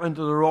himself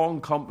into the wrong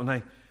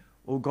company.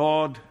 Oh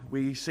God,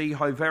 we see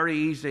how very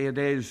easy it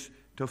is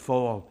to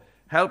fall.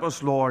 Help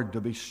us, Lord, to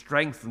be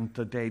strengthened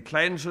today.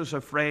 Cleanse us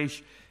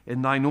afresh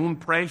in thine own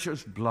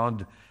precious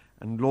blood.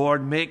 And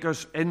Lord, make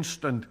us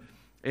instant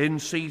in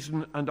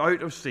season and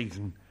out of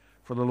season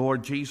for the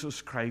Lord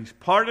Jesus Christ.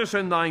 Part us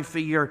in thy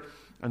fear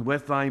and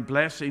with thy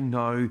blessing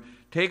now.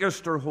 Take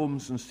us to our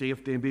homes in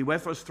safety and be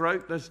with us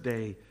throughout this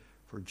day.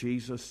 For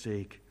Jesus'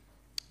 sake,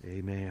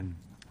 amen.